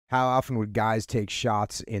How often would guys take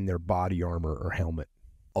shots in their body armor or helmet?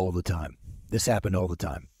 All the time. This happened all the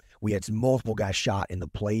time. We had multiple guys shot in the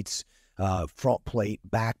plates, front plate,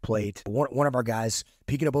 back plate. One of our guys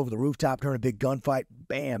peeking up over the rooftop during a big gunfight,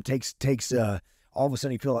 bam, takes all of a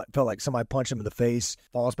sudden he felt like somebody punched him in the face,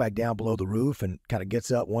 falls back down below the roof and kind of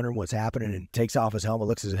gets up wondering what's happening and takes off his helmet,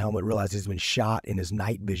 looks at his helmet, realizes he's been shot in his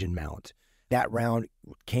night vision mount. That round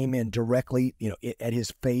came in directly, at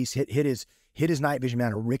his face, hit his night vision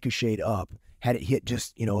mount and ricocheted up. Had it hit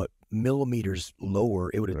just, millimeters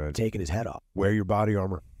lower, it would have taken his head off. Wear your body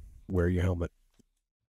armor. Wear your helmet.